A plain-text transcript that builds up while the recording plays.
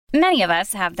Many of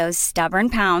us have those stubborn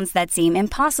pounds that seem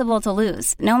impossible to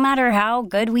lose, no matter how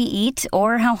good we eat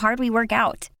or how hard we work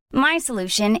out. My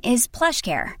solution is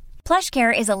PlushCare.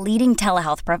 PlushCare is a leading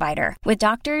telehealth provider with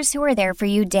doctors who are there for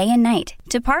you day and night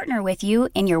to partner with you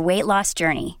in your weight loss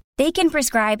journey. They can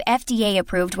prescribe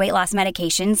FDA-approved weight loss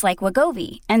medications like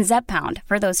Wegovy and Zepbound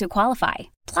for those who qualify.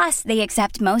 Plus, they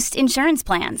accept most insurance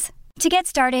plans. To get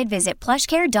started, visit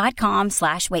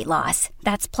plushcare.com/weightloss.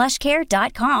 That's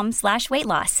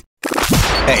plushcare.com/weightloss.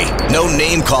 Hey, no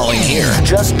name calling here.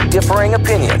 Just differing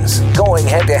opinions going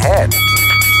head to head.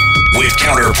 With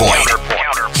Counterpoint.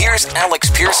 Here's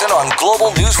Alex Pearson on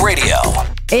Global News Radio.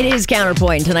 It is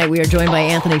Counterpoint. Tonight we are joined by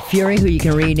Anthony Furey, who you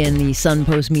can read in the Sun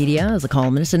Post Media as a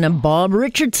columnist, and Bob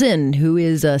Richardson, who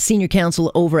is a senior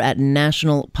counsel over at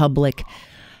National Public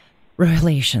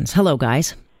Relations. Hello,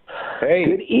 guys. Hey.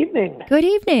 Good evening. Good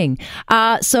evening.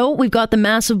 So we've got the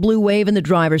massive blue wave in the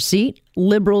driver's seat.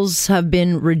 Liberals have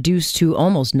been reduced to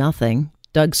almost nothing.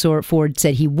 Doug Ford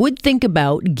said he would think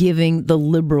about giving the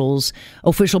Liberals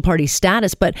official party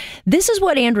status. But this is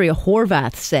what Andrea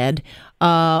Horwath said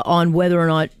on whether or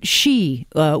not she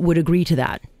would agree to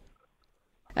that.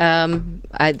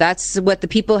 That's what the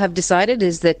people have decided,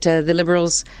 is that the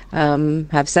Liberals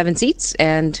have 7 seats,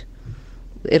 and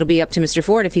it'll be up to Mr.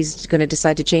 Ford if he's going to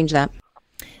decide to change that.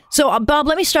 So, Bob,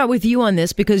 let me start with you on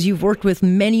this, because you've worked with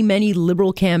many, many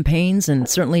Liberal campaigns and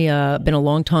certainly been a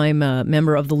long-time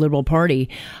member of the Liberal Party.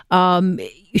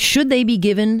 Should they be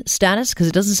given status? Because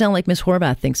it doesn't sound like Ms.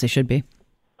 Horwath thinks they should be.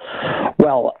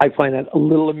 Well, I find that a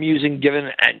little amusing,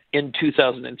 given in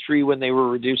 2003, when they were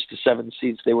reduced to 7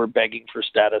 seats, they were begging for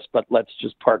status, but let's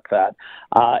just park that.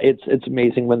 It's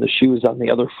amazing when the shoe is on the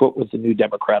other foot with the New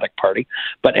Democratic Party.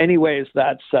 But anyways,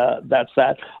 that's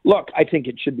that. Look, I think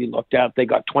it should be looked at. They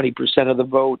got 20% of the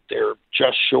vote. They're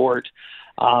just short.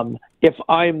 If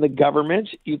I'm the government,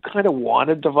 you kind of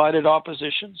want a divided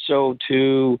opposition. So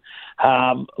to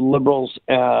Liberals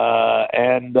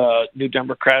and New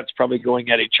Democrats probably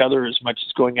going at each other as much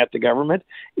as going at the government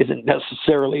isn't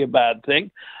necessarily a bad thing.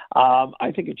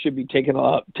 I think it should be taken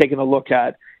a look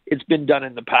at. It's been done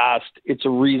in the past. It's a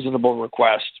reasonable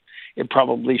request. It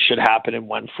probably should happen in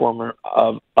one form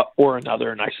or another,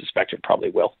 and I suspect it probably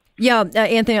will. Yeah,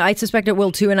 Anthony, I suspect it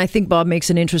will too, and I think Bob makes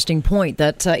an interesting point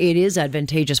that it is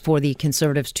advantageous for the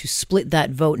Conservatives to split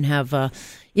that vote and have, a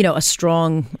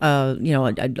strong, a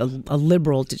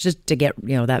Liberal to get,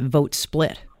 that vote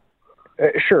split.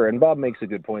 Sure, and Bob makes a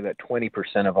good point that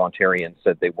 20% of Ontarians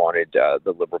said they wanted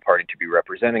the Liberal Party to be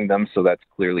representing them, so that's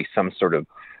clearly some sort of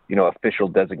official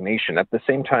designation. At the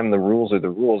same time, the rules are the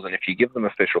rules, and if you give them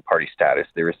official party status,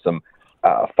 there is some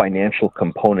financial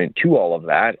component to all of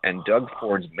that. And Doug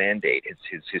Ford's mandate,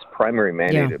 his primary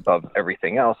mandate above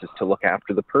everything else, is to look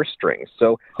after the purse strings.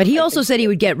 So, but he also said he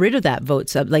would get rid of that vote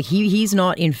sub. Like he's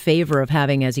not in favor of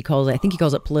having, as he calls it, I think he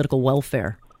calls it political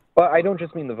welfare. Well, I don't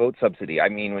just mean the vote subsidy. I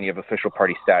mean, when you have official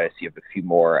party status, you have a few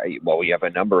more, you have a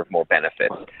number of more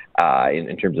benefits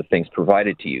in terms of things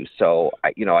provided to you. So,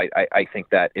 I think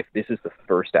that if this is the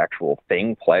first actual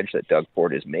thing pledge that Doug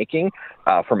Ford is making,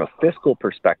 from a fiscal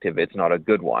perspective, it's not a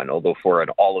good one, although for an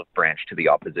olive branch to the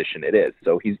opposition, it is.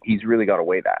 So he's really got to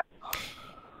weigh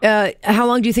that. How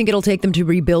long do you think it'll take them to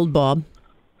rebuild, Bob?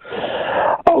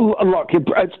 Oh, look,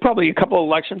 it's probably a couple of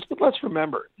elections, but let's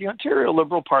remember, the Ontario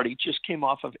Liberal Party just came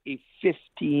off of a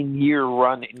 15-year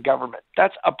run in government.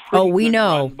 That's a pretty good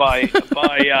run by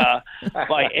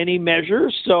any measure.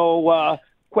 So,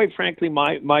 quite frankly,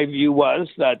 my view was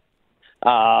that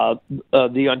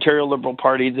the Ontario Liberal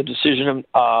Party, the decision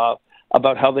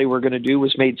about how they were going to do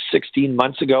was made 16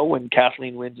 months ago when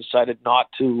Kathleen Wynne decided not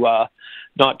to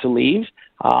leave.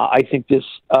 I think this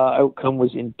outcome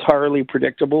was entirely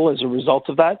predictable as a result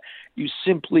of that. You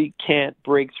simply can't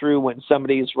break through when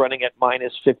somebody is running at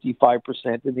minus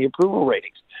 55% in the approval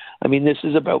ratings. I mean, this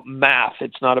is about math.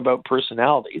 It's not about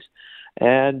personalities.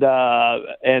 And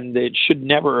it should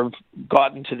never have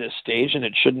gotten to this stage, and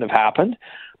it shouldn't have happened.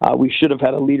 We should have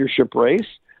had a leadership race.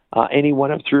 Any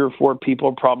one of 3 or 4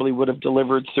 people probably would have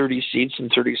delivered 30 seats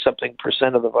and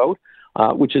 30-something% of the vote,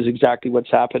 which is exactly what's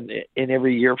happened in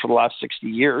every year for the last 60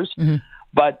 years. Mm-hmm.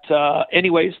 But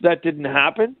anyways, that didn't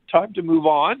happen. Time to move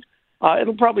on.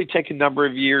 It'll probably take a number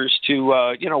of years to,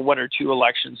 1 or 2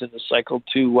 elections in the cycle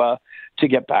to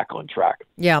get back on track.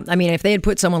 Yeah, I mean, if they had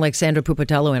put someone like Sandra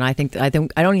Pupatello in, I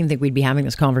don't even think we'd be having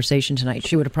this conversation tonight.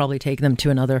 She would have probably taken them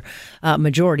to another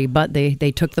majority, but they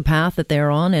took the path that they're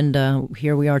on, and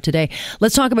here we are today.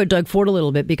 Let's talk about Doug Ford a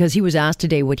little bit, because he was asked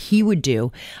today what he would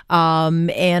do,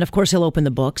 and of course he'll open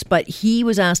the books, but he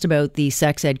was asked about the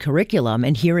sex ed curriculum,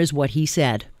 and here is what he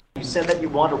said. You said that you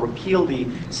want to repeal the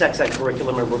sex ed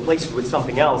curriculum and replace it with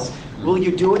something else. Will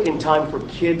you do it in time for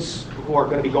kids who are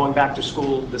going to be going back to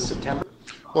school this September?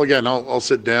 Well, again, I'll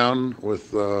sit down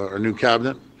with our new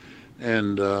cabinet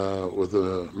and with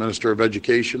the Minister of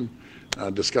Education,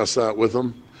 discuss that with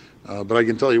them. But I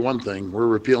can tell you one thing, we're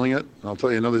repealing it. And I'll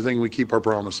tell you another thing, we keep our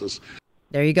promises.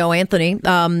 There you go, Anthony.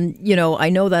 I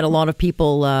know that a lot of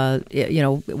people,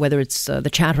 whether it's the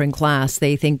chattering class,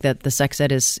 they think that the sex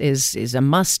ed is a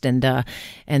must and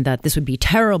that this would be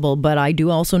terrible. But I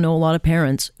do also know a lot of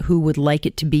parents who would like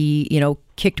it to be,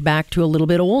 kicked back to a little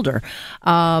bit older.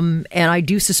 And I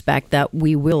do suspect that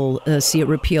we will see it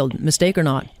repealed. Mistake or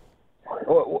not?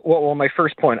 Well, my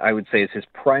first point I would say is his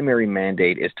primary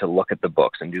mandate is to look at the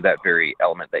books and do that very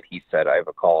element that he said. I have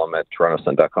a column at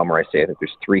TorontoSun.com where I say that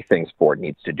there's three things Ford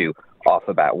needs to do off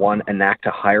the bat. One, enact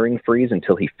a hiring freeze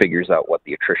until he figures out what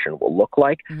the attrition will look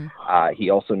like. Mm-hmm. He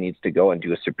also needs to go and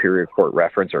do a Superior Court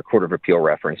reference or Court of Appeal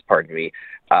reference,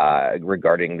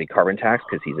 regarding the carbon tax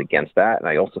because he's against that. And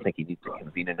I also think he needs to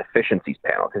convene an efficiencies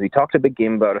panel because he talked a big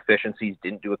game about efficiencies,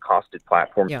 didn't do a costed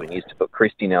platform, so he needs to put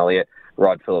Christine Elliott,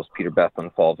 Rod Phillips, Peter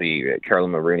Bethlen-Falvey,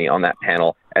 Carolyn Maroney on that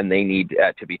panel, and they need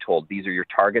to be told, these are your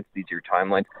targets, these are your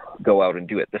timelines, go out and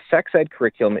do it. The sex ed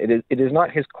curriculum, it is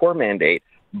not his core mandate,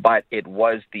 but it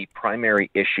was the primary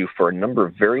issue for a number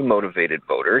of very motivated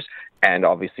voters, and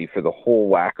obviously for the whole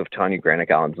whack of Tanya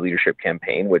Granick-Allen's leadership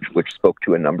campaign, which spoke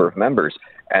to a number of members.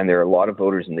 And there are a lot of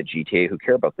voters in the GTA who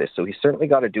care about this. So he's certainly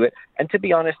got to do it. And to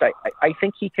be honest, I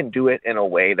think he can do it in a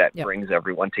way that brings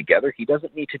everyone together. He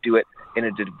doesn't need to do it in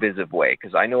a divisive way,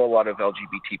 because I know a lot of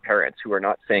LGBT parents who are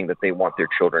not saying that they want their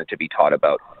children to be taught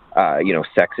about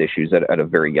sex issues at a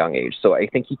very young age. So I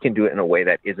think he can do it in a way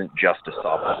that isn't just a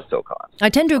solve for the SOCON. I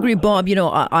tend to agree, Bob.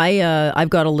 I've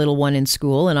got a little one in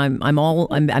school, and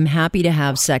I'm happy to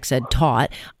have sex ed taught.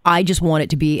 I just want it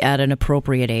to be at an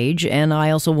appropriate age, and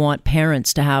I also want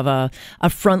parents to have a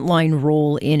frontline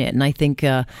role in it. And I think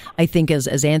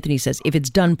as Anthony says, if it's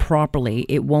done properly,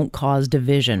 it won't cause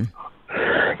division.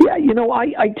 Yeah,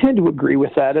 I tend to agree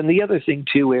with that. And the other thing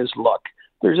too is, look,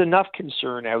 there's enough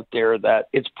concern out there that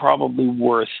it's probably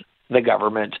worth the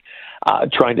government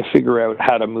trying to figure out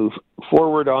how to move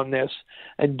forward on this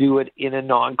and do it in a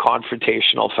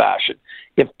non-confrontational fashion.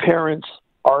 If parents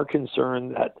are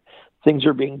concerned that things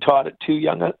are being taught at too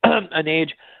young an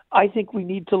age, I think we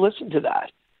need to listen to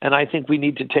that. And I think we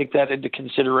need to take that into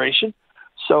consideration.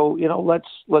 So,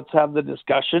 let's have the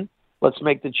discussion. Let's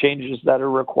make the changes that are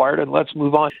required, and let's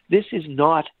move on. This is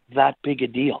not that big a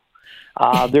deal.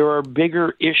 There are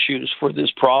bigger issues for this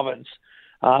province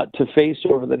to face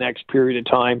over the next period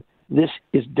of time. This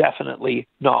is definitely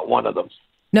not one of them.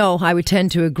 No, I would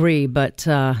tend to agree, but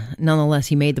nonetheless,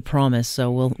 he made the promise,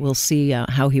 so we'll see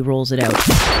how he rolls it out.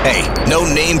 Hey, no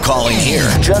name calling here.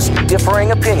 Just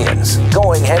differing opinions,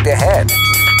 going head to head.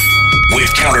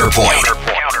 With Counterpoint.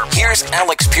 Here's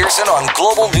Alex Pearson on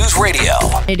Global News Radio.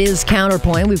 It is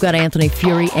Counterpoint. We've got Anthony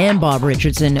Furey and Bob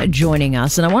Richardson joining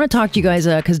us. And I want to talk to you guys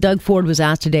because Doug Ford was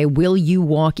asked today, will you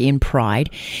walk in Pride?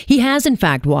 He has, in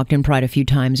fact, walked in Pride a few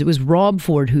times. It was Rob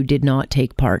Ford who did not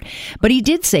take part. But he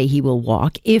did say he will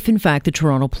walk if, in fact, the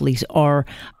Toronto police are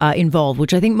involved,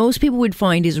 which I think most people would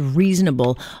find is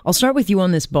reasonable. I'll start with you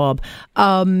on this, Bob.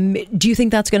 Do you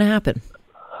think that's going to happen?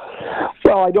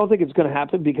 Well, I don't think it's going to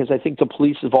happen because I think the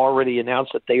police have already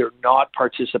announced that they are not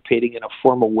participating in a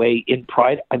formal way in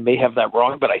Pride. I may have that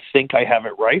wrong, but I think I have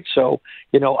it right. So,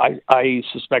 I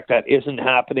suspect that isn't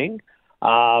happening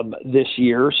this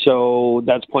year. So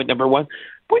that's point number one.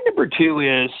 Point number two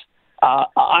is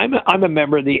I'm a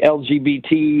member of the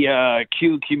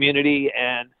LGBTQ community,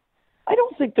 and I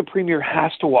don't think the premier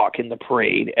has to walk in the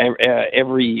parade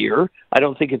every year. I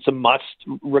don't think it's a must,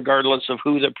 regardless of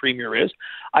who the premier is.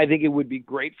 I think it would be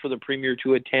great for the premier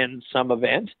to attend some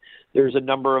event. There's a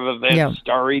number of events,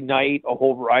 Starry Night, a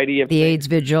whole variety of the things. AIDS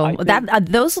Vigil.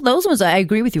 Those ones, I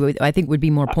agree with you. I think would be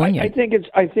more poignant.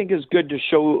 I think it's good to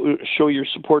show your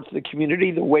support to the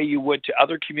community the way you would to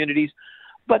other communities.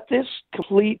 But this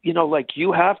complete,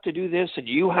 you have to do this and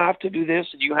you have to do this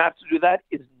and you have to do that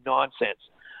is nonsense.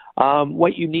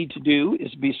 What you need to do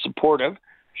is be supportive,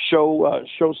 show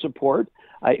support.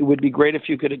 It would be great if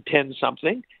you could attend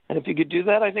something, and if you could do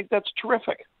that, I think that's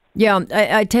terrific. Yeah,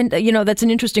 I tend, that's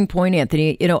an interesting point,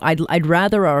 Anthony. I'd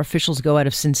rather our officials go out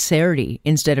of sincerity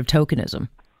instead of tokenism.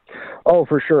 Oh,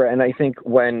 for sure. And I think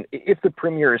if the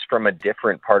premier is from a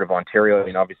different part of Ontario,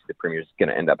 obviously the premier is going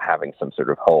to end up having some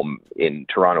sort of home in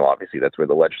Toronto. Obviously, that's where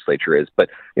the legislature is. But,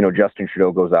 Justin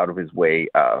Trudeau goes out of his way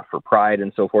for Pride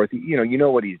and so forth. You know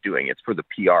what he's doing. It's for the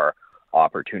PR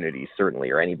opportunities,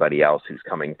 certainly, or anybody else who's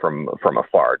coming from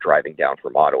afar, driving down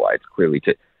from Ottawa. It's clearly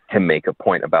to make a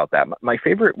point about that.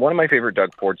 One of my favorite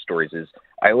Doug Ford stories is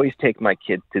I always take my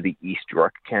kids to the East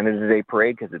York Canada Day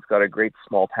Parade because it's got a great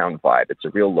small town vibe. It's a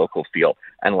real local feel.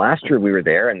 And last year we were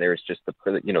there, and there was just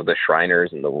the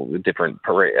Shriners and the different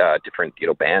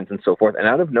bands and so forth. And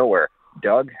out of nowhere,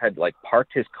 Doug had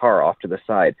parked his car off to the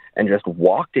side and just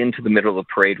walked into the middle of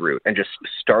the parade route and just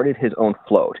started his own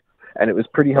float. And it was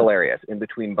pretty hilarious in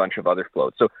between a bunch of other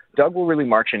floats. So Doug will really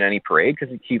march in any parade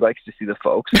because he likes to see the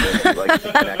folks and he likes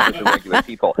to connect with the regular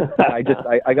people. And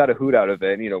I got a hoot out of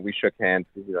it. And, we shook hands.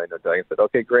 I know Doug and said,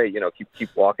 okay, great. Keep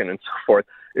walking and so forth.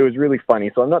 It was really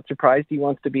funny. So I'm not surprised he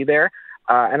wants to be there.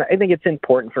 And I think it's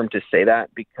important for him to say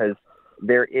that because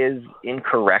there is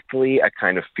incorrectly a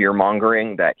kind of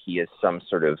fear-mongering that he is some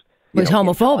sort of he's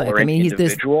homophobic. I mean, he's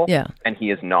individual, this, and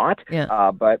he is not.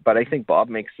 Yeah. But I think Bob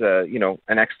makes an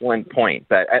excellent point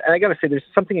that, and I got to say, there's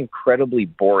something incredibly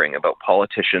boring about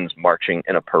politicians marching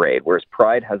in a parade, whereas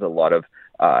Pride has a lot of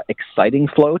exciting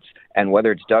floats, and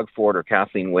whether it's Doug Ford or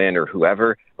Kathleen Wynne or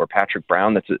whoever or Patrick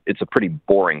Brown, it's a pretty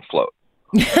boring float.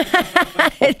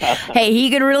 Hey, he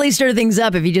could really stir things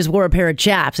up if he just wore a pair of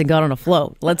chaps and got on a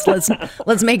float. Let's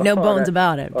make no bones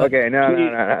about it. But. Okay,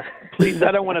 no. Please,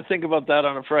 I don't want to think about that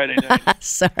on a Friday night.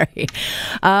 Sorry.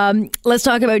 Let's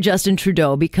talk about Justin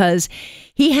Trudeau because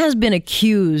he has been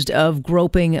accused of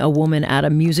groping a woman at a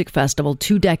music festival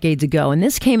 2 decades ago, and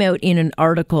this came out in an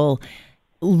article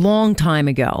long time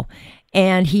ago.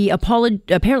 And he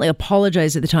apparently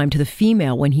apologized at the time to the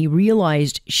female when he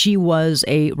realized she was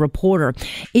a reporter.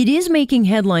 It is making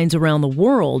headlines around the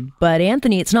world, but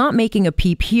Anthony, it's not making a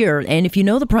peep here. And if you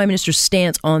know the Prime Minister's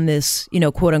stance on this,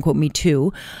 quote unquote, Me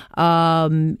Too,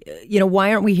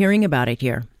 why aren't we hearing about it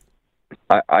here?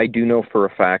 I do know for a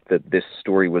fact that this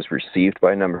story was received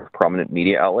by a number of prominent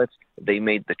media outlets. They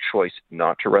made the choice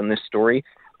not to run this story.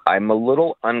 I'm a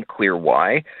little unclear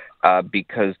why.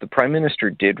 Because the Prime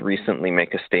Minister did recently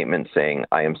make a statement saying,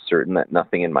 I am certain that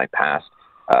nothing in my past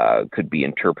could be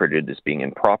interpreted as being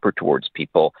improper towards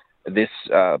people. This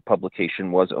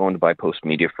publication was owned by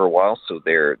Postmedia for a while, so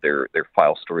their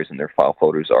file stories and their file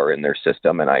photos are in their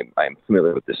system, and I'm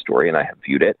familiar with this story, and I have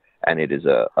viewed it, and it is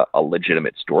a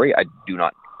legitimate story.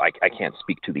 I can't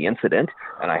speak to the incident,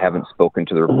 and I haven't spoken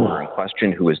to the reporter in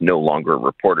question, who is no longer a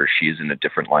reporter. She is in a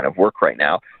different line of work right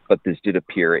now, but this did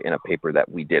appear in a paper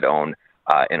that we did own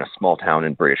in a small town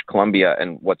in British Columbia.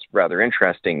 And what's rather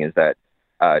interesting is that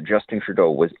Justin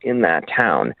Trudeau was in that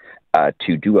town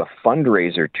to do a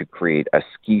fundraiser to create a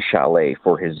ski chalet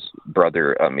for his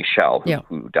brother, Michel,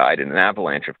 who died in an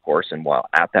avalanche, of course. And while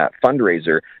at that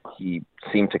fundraiser, he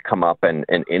seemed to come up and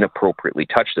inappropriately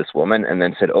touch this woman and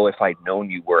then said, if I'd known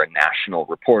you were a national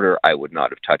reporter, I would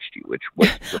not have touched you, which was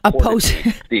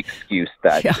the excuse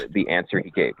that the answer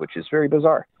he gave, which is very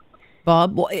bizarre.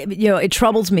 Bob, it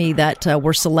troubles me that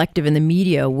we're selective in the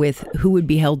media with who would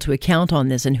be held to account on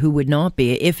this and who would not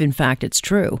be, if in fact it's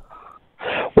true.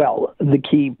 Well, the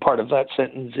key part of that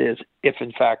sentence is, if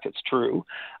in fact it's true.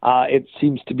 It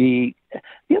seems to be,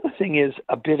 the other thing is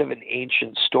a bit of an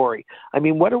ancient story. I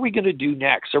mean, what are we going to do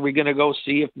next? Are we going to go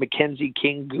see if Mackenzie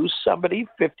King goosed somebody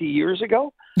 50 years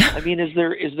ago? I mean, is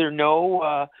there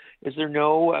no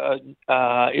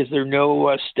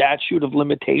statute of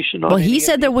limitation on? Well, he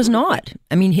said there was not.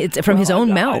 I mean, it's from his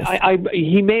own mouth.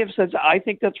 He may have said. I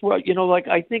think that's what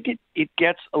I think it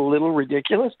gets a little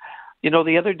ridiculous.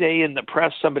 The other day in the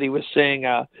press, somebody was saying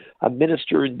a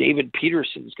minister in David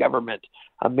Peterson's government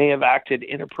may have acted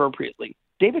inappropriately.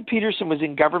 David Peterson was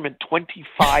in government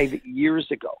 25 years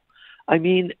ago. I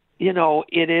mean,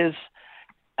 it is,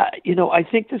 I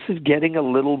think this is getting a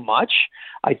little much.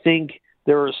 I think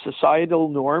there are societal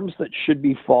norms that should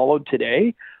be followed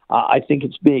today. I think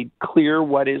it's made clear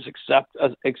what is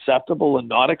acceptable and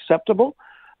not acceptable.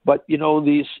 But,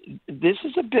 this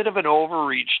is a bit of an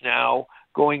overreach now,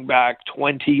 going back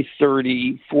 20,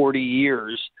 30, 40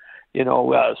 years,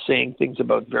 saying things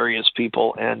about various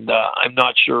people. And I'm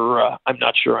not sure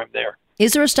I'm there.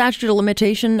 Is there a statute of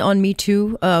limitation on Me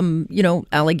Too,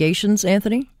 allegations,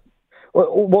 Anthony?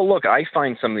 Well, look, I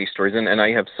find some of these stories, and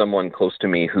I have someone close to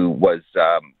me who was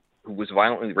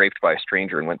violently raped by a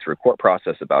stranger and went through a court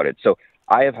process about it. So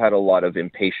I have had a lot of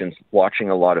impatience watching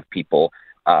a lot of people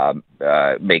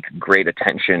make great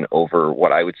attention over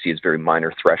what I would see as very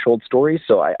minor threshold stories.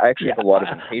 So I actually have a lot of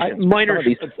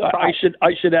impatience.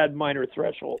 I should add minor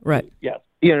threshold. Right. Yes.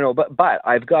 But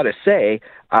I've got to say,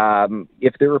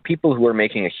 if there are people who are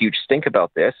making a huge stink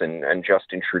about this, and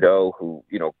Justin Trudeau, who,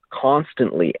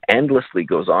 constantly, endlessly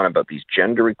goes on about these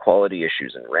gender equality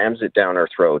issues and rams it down our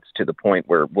throats to the point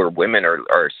where women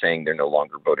are saying they're no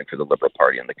longer voting for the Liberal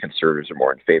Party and the Conservatives are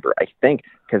more in favor, I think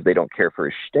because they don't care for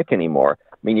his shtick anymore.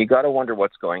 I mean, you got to wonder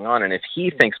what's going on. And if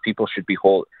he thinks people should be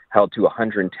held to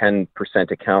 110%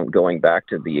 account going back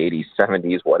to the 80s,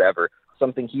 70s, whatever,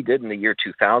 something he did in the year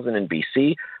 2000 in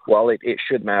BC, well, it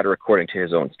should matter according to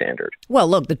his own standard. Well,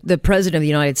 look, the President of the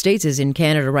United States is in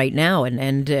Canada right now,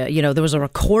 and there was a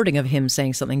recording of him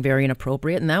saying something very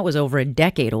inappropriate, and that was over a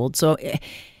decade old. So,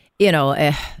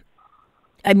 I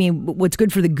mean, what's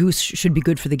good for the goose should be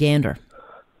good for the gander.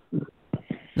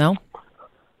 No?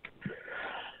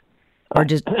 Or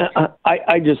just...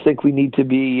 I just think we need to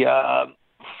be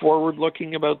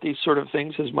forward-looking about these sort of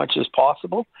things as much as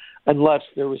possible, unless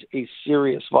there was a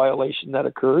serious violation that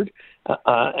occurred,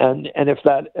 and if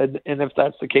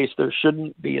that's the case, there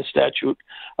shouldn't be a statute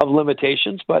of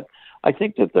limitations. But I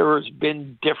think that there has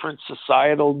been different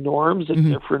societal norms at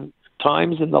different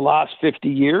times in the last 50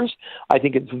 years. I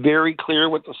think it's very clear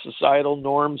what the societal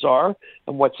norms are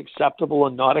and what's acceptable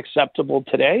and not acceptable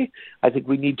today. I think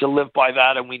we need to live by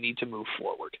that, and we need to move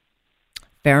forward.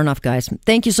 Fair enough, guys.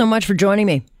 Thank you so much for joining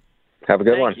me. Have a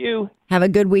good one. Thank you. Have a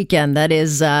good weekend. That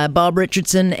is Bob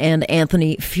Richardson and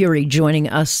Anthony Furey joining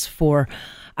us for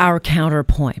our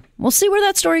Counterpoint. We'll see where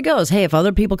that story goes. Hey, if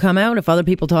other people come out, if other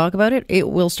people talk about it, it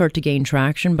will start to gain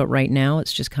traction. But right now,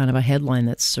 it's just kind of a headline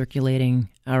that's circulating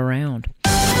around.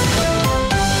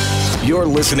 You're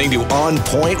listening to On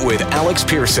Point with Alex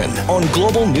Pearson on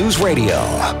Global News Radio.